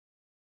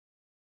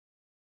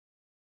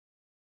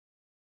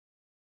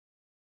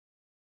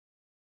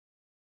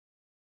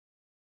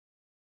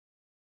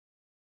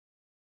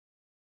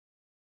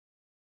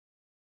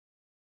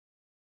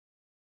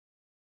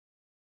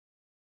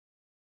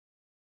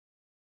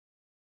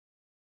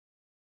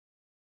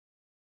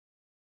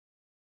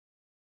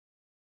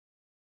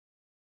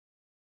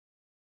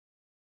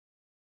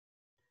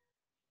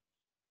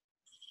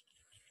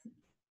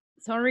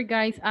Sorry,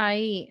 guys.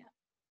 I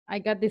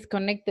got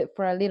disconnected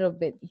for a little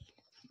bit.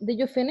 Did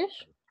you finish?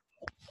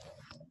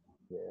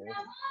 Yes.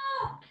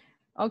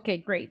 Okay,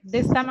 great.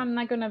 This time I'm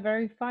not gonna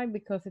verify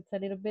because it's a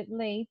little bit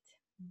late.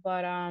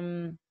 But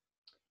can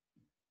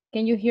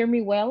you hear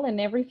me well and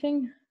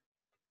everything?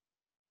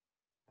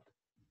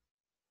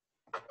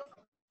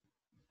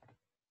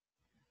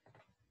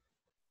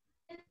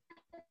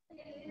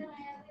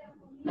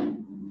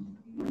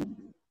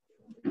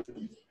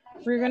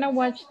 We're gonna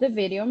watch the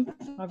video,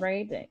 all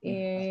right?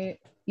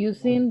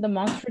 Using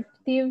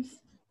demonstratives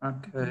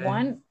Okay.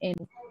 one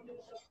and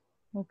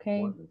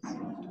okay, One is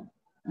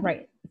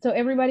right. So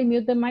everybody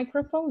mute the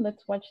microphone.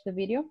 Let's watch the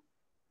video.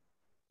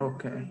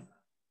 Okay.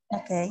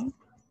 Okay.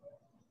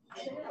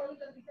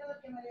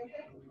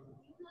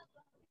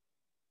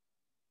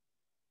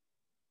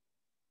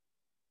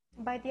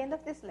 By the end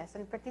of this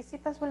lesson,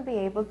 participants will be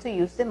able to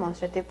use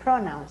demonstrative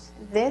pronouns,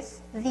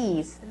 this,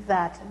 these,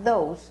 that,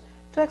 those,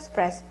 to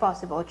express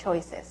possible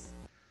choices.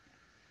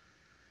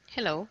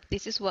 Hello,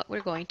 this is what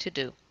we're going to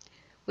do.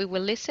 We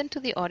will listen to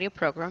the audio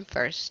program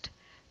first,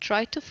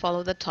 try to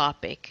follow the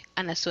topic,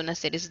 and as soon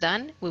as it is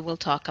done, we will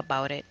talk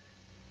about it.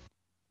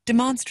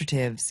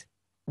 Demonstratives.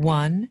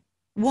 1.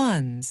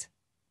 Ones.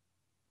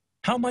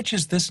 How much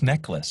is this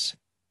necklace?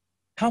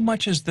 How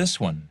much is this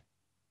one?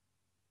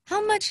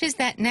 How much is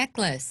that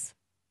necklace?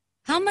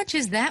 How much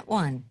is that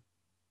one?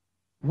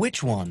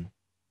 Which one?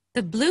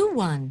 The blue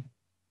one.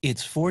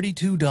 It's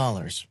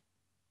 $42.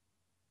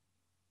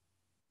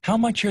 How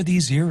much are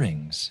these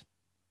earrings?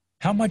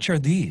 How much are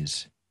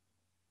these?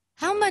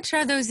 How much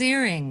are those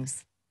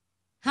earrings?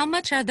 How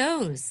much are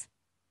those?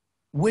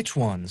 Which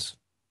ones?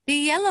 The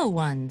yellow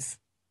ones.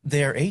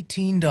 They're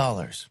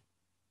 $18.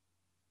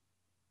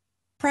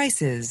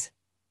 Prices.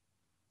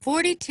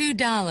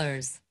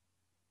 $42.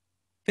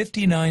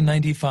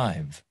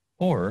 $59.95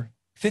 or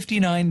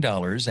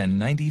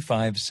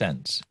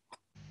 $59.95.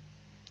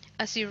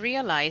 As you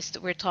realized,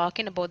 we're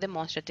talking about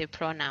demonstrative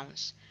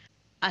pronouns.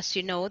 As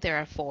you know, there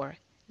are 4.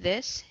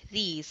 This,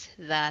 these,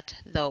 that,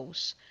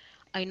 those.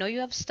 I know you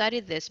have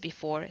studied this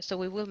before, so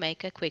we will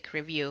make a quick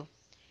review.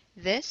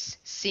 This,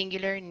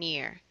 singular,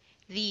 near.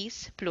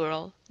 These,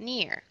 plural,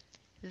 near.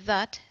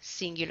 That,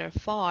 singular,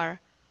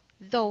 far.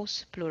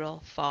 Those,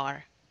 plural,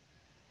 far.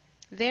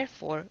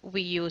 Therefore,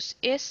 we use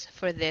is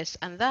for this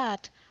and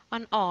that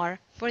and are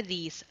for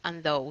these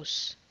and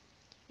those.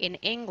 In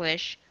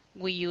English,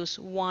 we use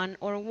one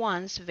or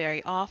ones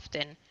very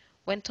often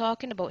when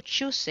talking about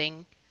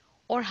choosing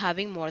or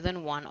having more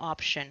than one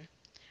option.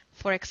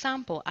 For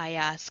example, I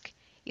ask,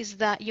 is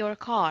that your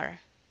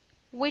car?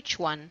 Which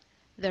one?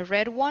 The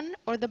red one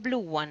or the blue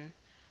one?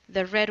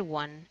 The red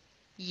one.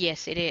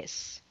 Yes, it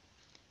is.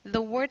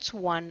 The words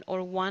one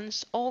or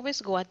ones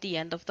always go at the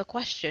end of the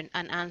question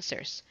and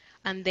answers,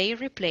 and they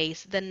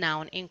replace the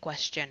noun in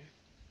question.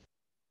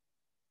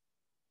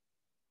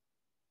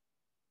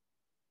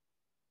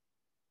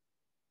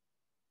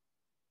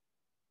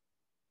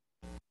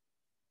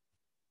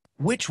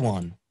 Which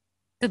one?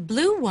 The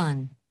blue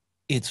one.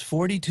 It's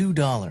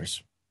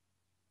 $42.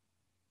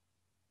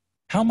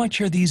 How much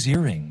are these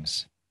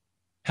earrings?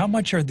 How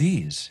much are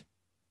these?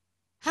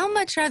 How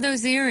much are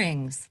those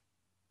earrings?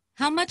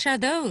 How much are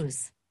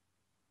those?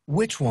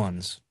 Which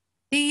ones?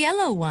 The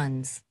yellow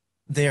ones.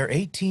 They're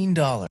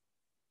 $18.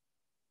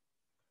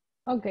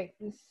 Okay,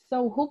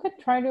 so who could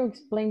try to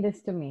explain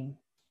this to me?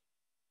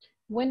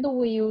 When do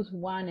we use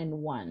one and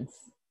ones?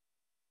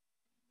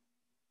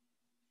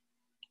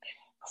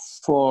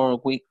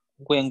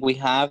 When we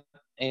have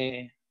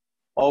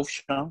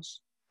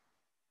options.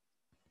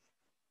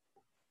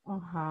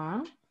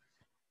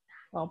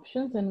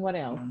 Options and what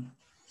else?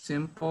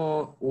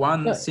 Simple,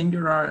 one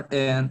singular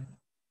and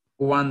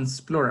one's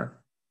plural.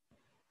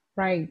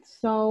 Right,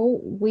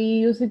 so we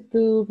use it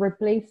to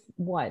replace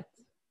what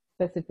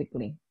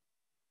specifically?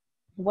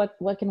 What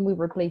can we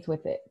replace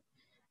with it?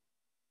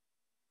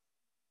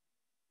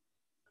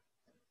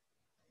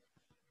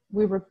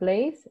 We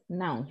replace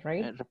nouns,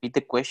 right? Repeat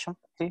the question,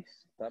 please.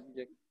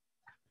 subject.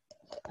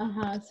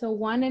 So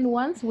one and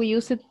ones, we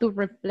use it to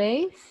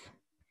replace,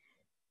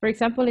 for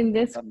example, in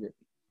this, Subject.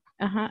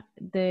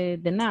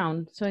 the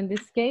noun. So in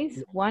this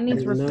case, one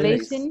is The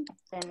replacing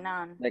The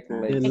noun.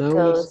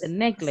 Necklace. the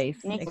necklace.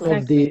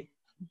 Exactly.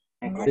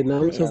 The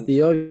nouns of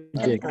the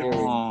object.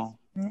 Oh.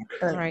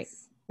 Right.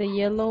 The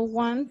yellow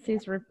ones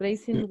is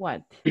replacing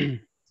what?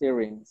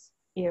 Earrings.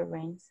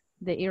 Earrings.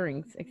 The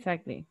earrings,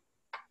 exactly.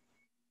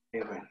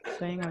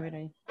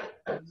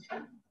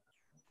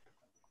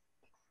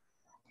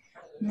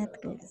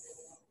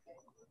 Necklace.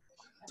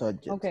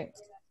 Subject. Okay.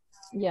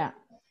 Yeah.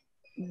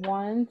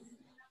 Ones.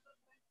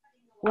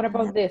 What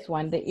about this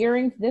one? The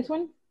earrings, this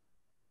one?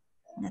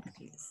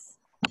 Necklace.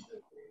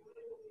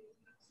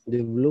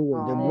 The blue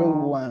one. The blue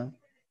one.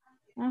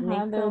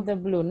 The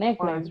blue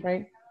necklace,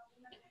 right?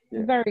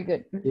 Yeah. Very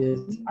good. Yes.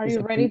 Are you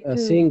ready to? A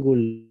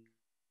single.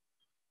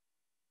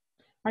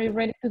 Are you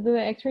ready to do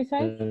the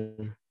exercise?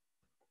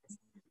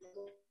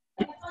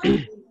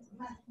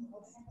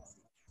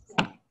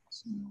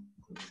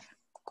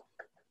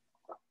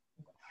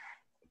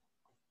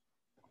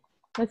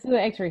 Let's do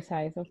the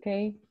exercise,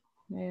 okay?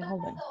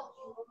 Hold on.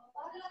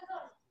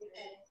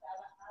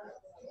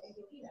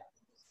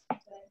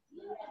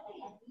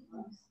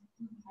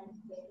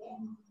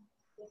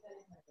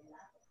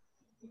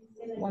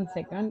 One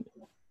second.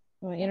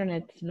 My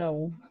internet's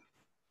slow.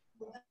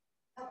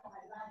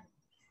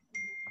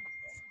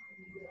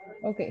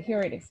 Okay,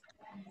 here it is.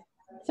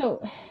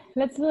 So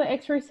let's do the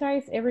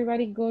exercise.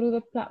 Everybody go to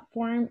the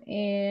platform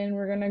and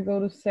we're gonna go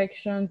to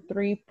section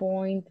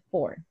 3.4.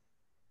 All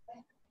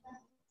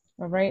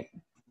right.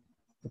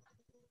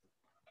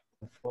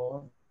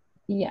 4.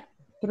 Yeah,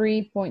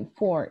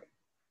 3.4.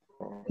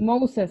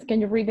 Moses,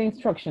 can you read the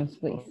instructions,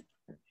 please?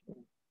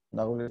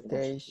 Double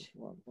stage.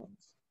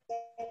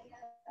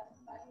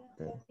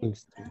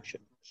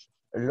 Instructions.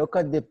 Look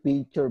at the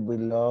picture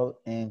below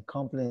and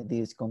complete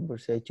this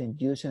conversation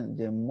using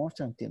the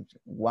demonstratives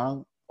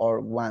one or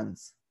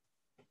ones.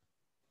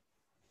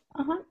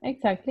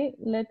 Exactly.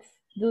 Let's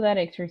do that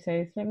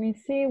exercise. Let me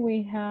see.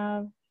 We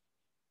have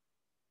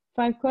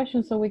 5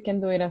 questions, so we can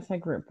do it as a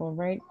group, all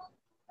right?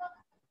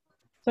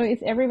 So is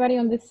everybody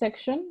on this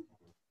section?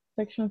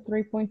 Section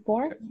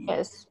 3.4?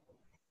 Yes.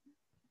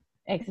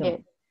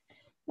 Excellent. Yes.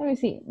 Let me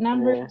see.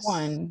 Number Yes.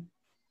 1.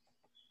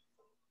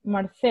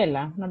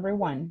 Marcela, number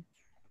 1.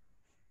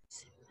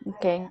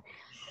 Okay.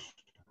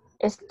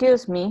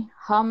 Excuse me,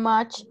 how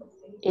much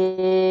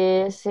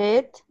is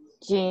it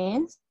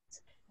jeans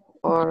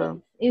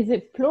or Is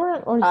it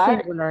plural or are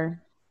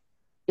singular?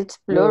 it's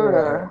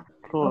plural?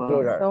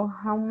 Okay, so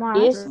how much?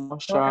 Is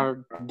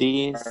Are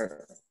these?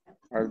 Are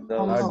How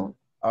those? much?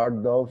 Are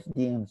those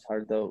jeans?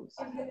 Are those?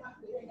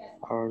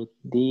 Are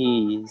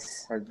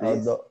these? Are Are,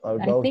 these?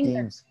 are I those think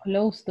they're jeans?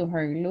 close to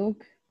her.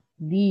 Look,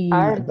 these.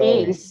 are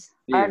those.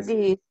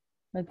 these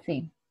Let's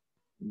see.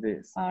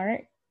 This. Are,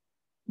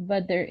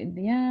 but they're,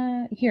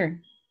 yeah,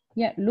 here.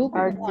 Yeah, look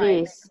are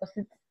why, these because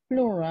it's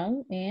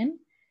plural and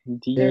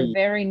they're These.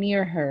 very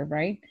near her,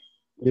 right?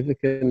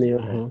 Difficult near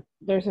her.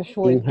 There's a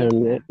short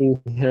distance. In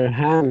her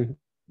hand.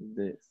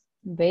 This.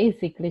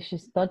 Basically,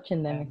 she's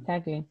touching them,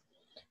 exactly.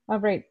 All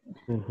right,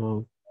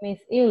 Miss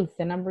Ilse,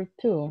 number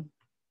 2.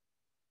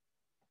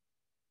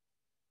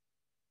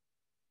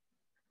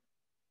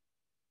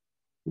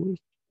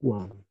 Which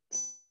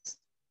ones?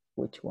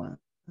 Which ones?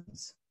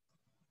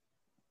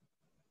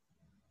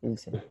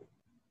 Ilse.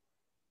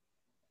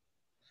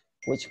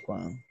 Which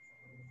one?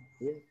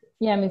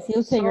 Yeah, Miss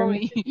Ilse, you're...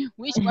 Sorry,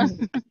 which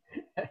one?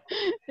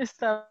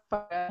 Está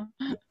apagado.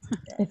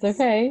 It's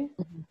okay.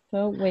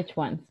 So which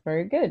ones?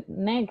 Very good.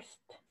 Next,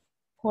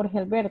 Jorge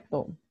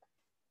Alberto.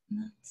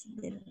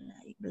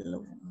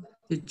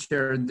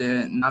 Teacher,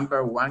 the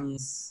number 1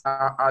 is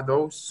are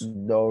those.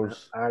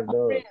 Those. Are Oh,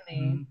 those.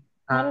 really?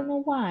 I don't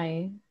know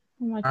why.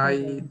 How much are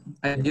those?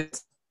 I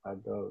just Are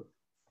those.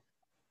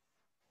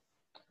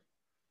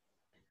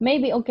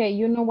 Maybe, okay,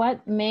 you know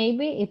what?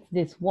 Maybe it's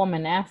this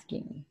woman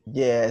asking.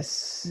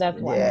 Yes. That's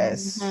why.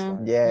 Yes.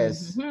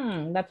 Yes.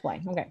 That's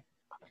why. Okay.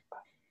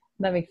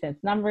 That makes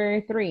sense. Number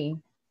 3.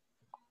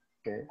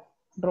 Okay.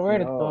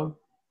 Roberto.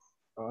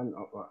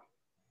 No.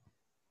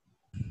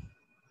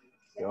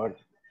 George.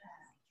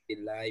 The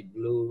light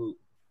blue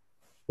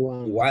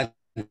One.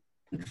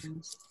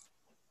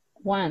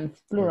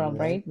 Once, plural,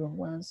 right?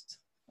 Once.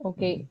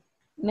 Okay.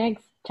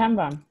 Next,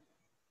 Chamba.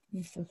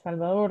 Mr.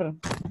 Salvador.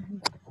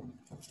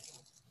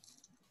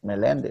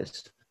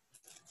 Melendez.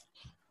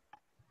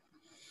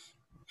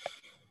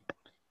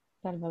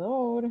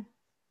 Salvador.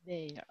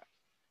 They are.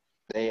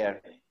 They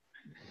are.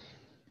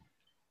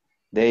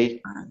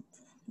 They.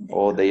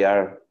 Oh, they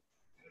are.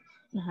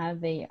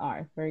 They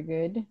are. Very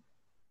good.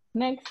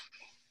 Next,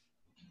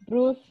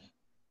 Ruth.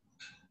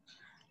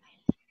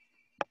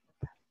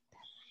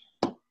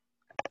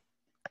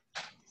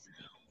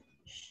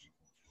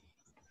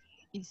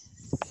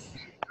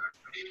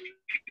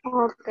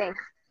 Okay.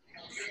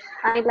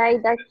 I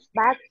like that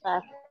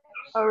backpack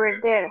over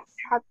there.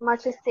 How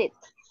much is it?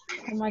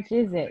 How much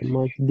is it?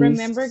 Much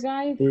Remember,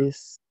 guys?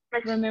 This.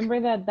 Remember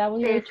that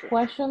WH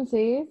questions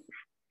is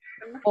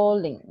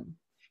falling,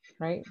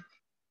 right?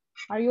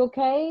 Are you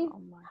okay?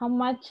 How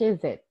much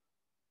is it?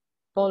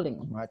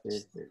 Falling. Much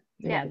is it?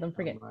 Yeah, don't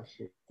forget.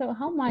 So how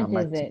How much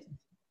much is it?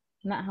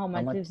 Not how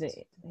much much is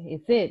it?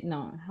 Is it?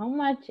 No. How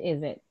much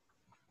is it?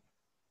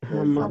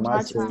 How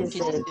much much is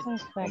it?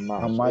 Perfect.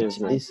 How much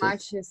is it? How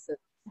much is it?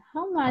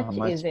 How much How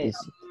is much it? is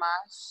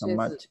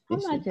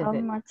How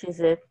it? much is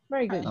it?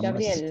 Very good, How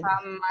much? Gabriel.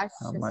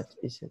 How much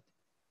is it?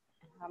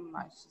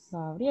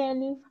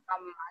 Gabriel.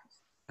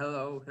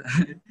 hello.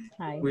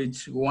 Hi.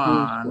 Which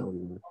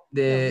one?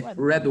 The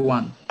red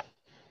one.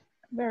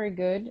 Very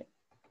good.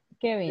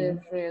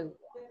 Kevin.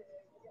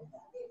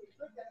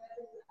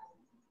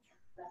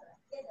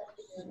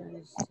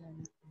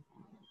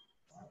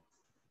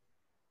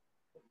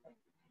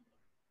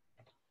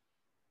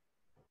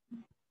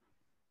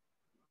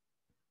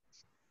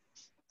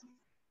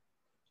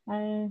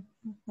 I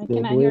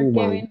cannot hear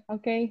Kevin.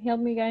 Okay, help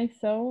me guys.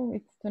 So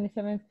it's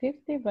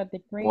 2750, but the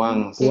green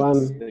One.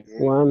 The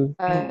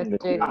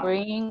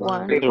green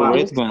one The red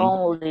is one.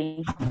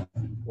 only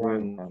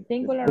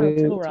singular or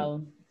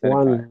plural?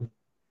 One.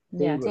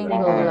 Yes,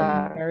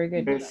 Singular. very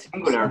good. Let's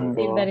Singular.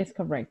 see if that is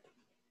correct.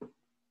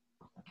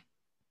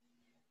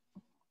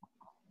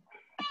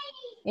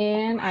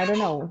 And I don't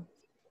know.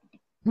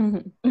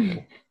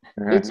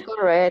 It's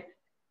correct.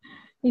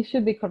 It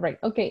should be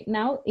correct. Okay,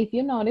 now if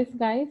you notice,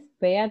 guys,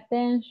 pay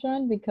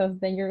attention because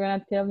then you're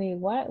gonna tell me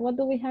what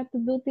do we have to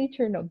do,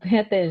 teacher? No, pay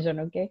attention,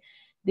 okay?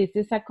 This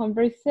is a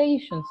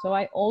conversation, so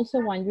I also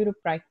want you to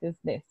practice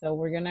this. So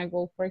we're gonna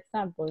go, for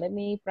example, let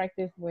me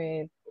practice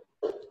with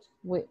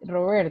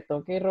Roberto,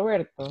 okay,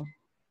 Roberto.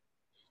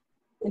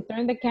 And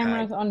turn the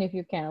cameras on if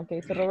you can,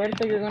 okay? So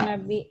Roberto, you're gonna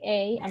be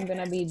A, I'm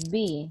gonna be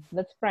B.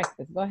 Let's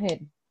practice, go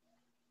ahead.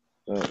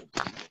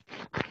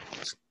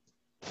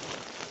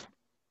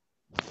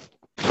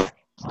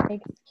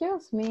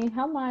 Excuse me,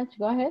 how much?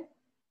 Go ahead.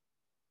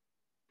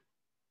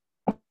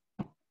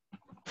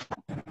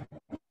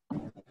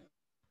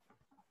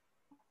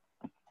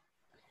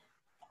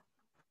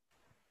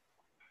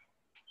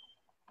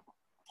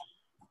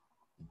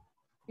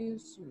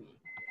 Excuse me.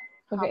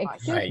 Okay,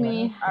 excuse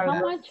me,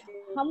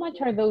 how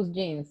much are those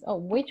jeans? Oh,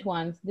 which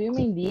ones? Do you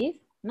mean these?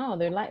 No,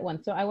 they're light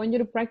ones. So I want you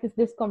to practice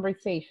this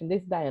conversation,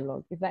 this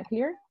dialogue. Is that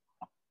clear?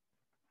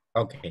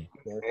 Okay.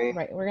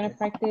 Right, we're gonna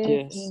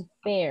practice in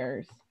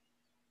pairs.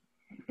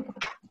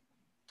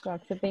 So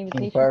accept the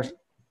invitation. In pairs.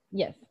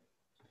 Yes.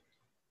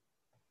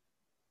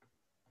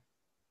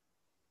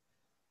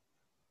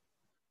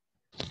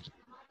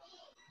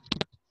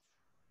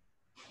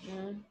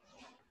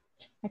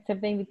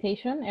 Accept the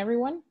invitation,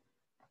 everyone.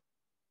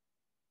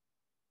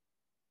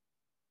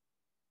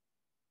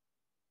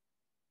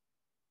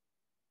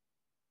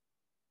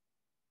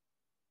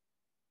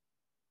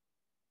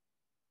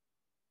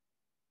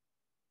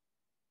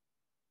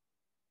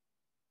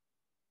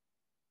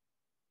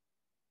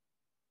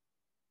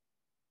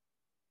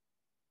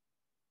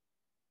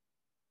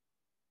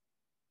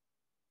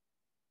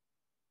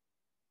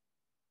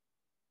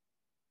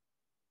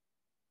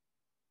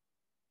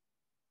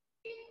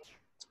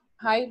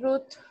 Hi,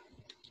 Ruth.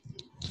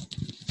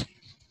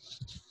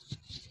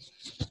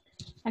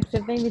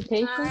 Accept the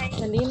invitation.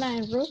 Selena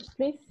and Ruth,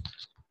 please.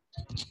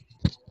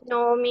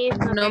 No, Miss,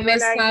 no No tengo me la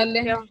sale.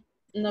 invitación.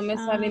 No me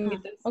sale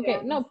invitación. Okay,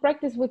 no,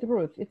 practice with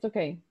Ruth. It's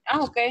okay.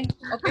 Ah, okay.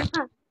 Okay.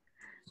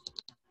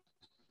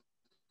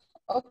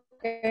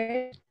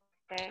 Okay.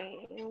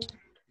 Okay.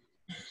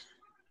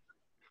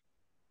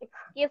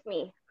 Excuse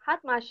me, how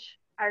much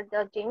are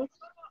the jeans?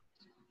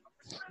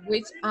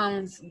 Which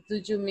do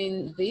you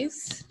mean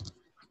this?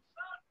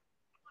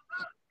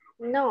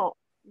 No,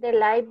 the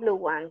light blue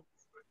one.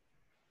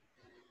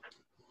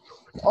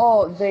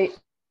 Oh, they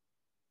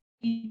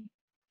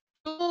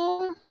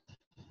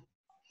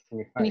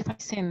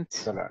 25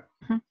 cents. dólares.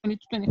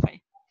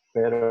 25.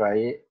 Pero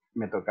ahí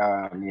me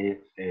tocaba a mí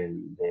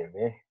el de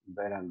B,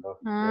 eran dos.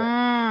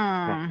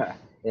 Ah,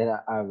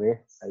 Era AB,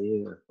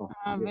 ahí a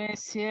confundí. ver,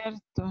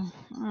 cierto.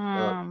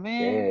 A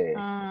ver,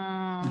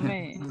 a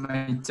ver.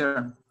 My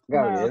turn.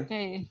 Gabriel. Ok,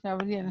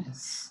 Gabriel.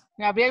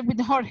 Gabriel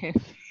with Jorge.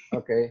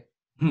 Okay.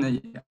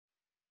 Yeah.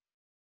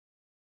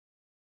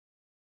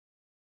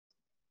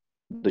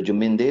 Do you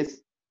mean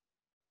this?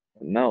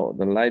 No,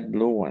 the light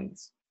blue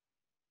ones.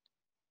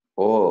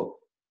 Oh,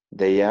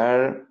 they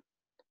are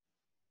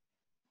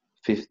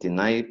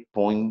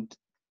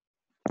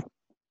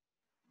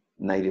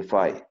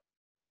 59.95.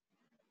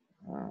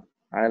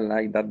 I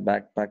like that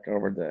backpack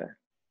over there.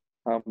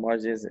 How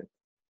much is it?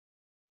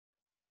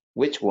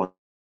 Which one?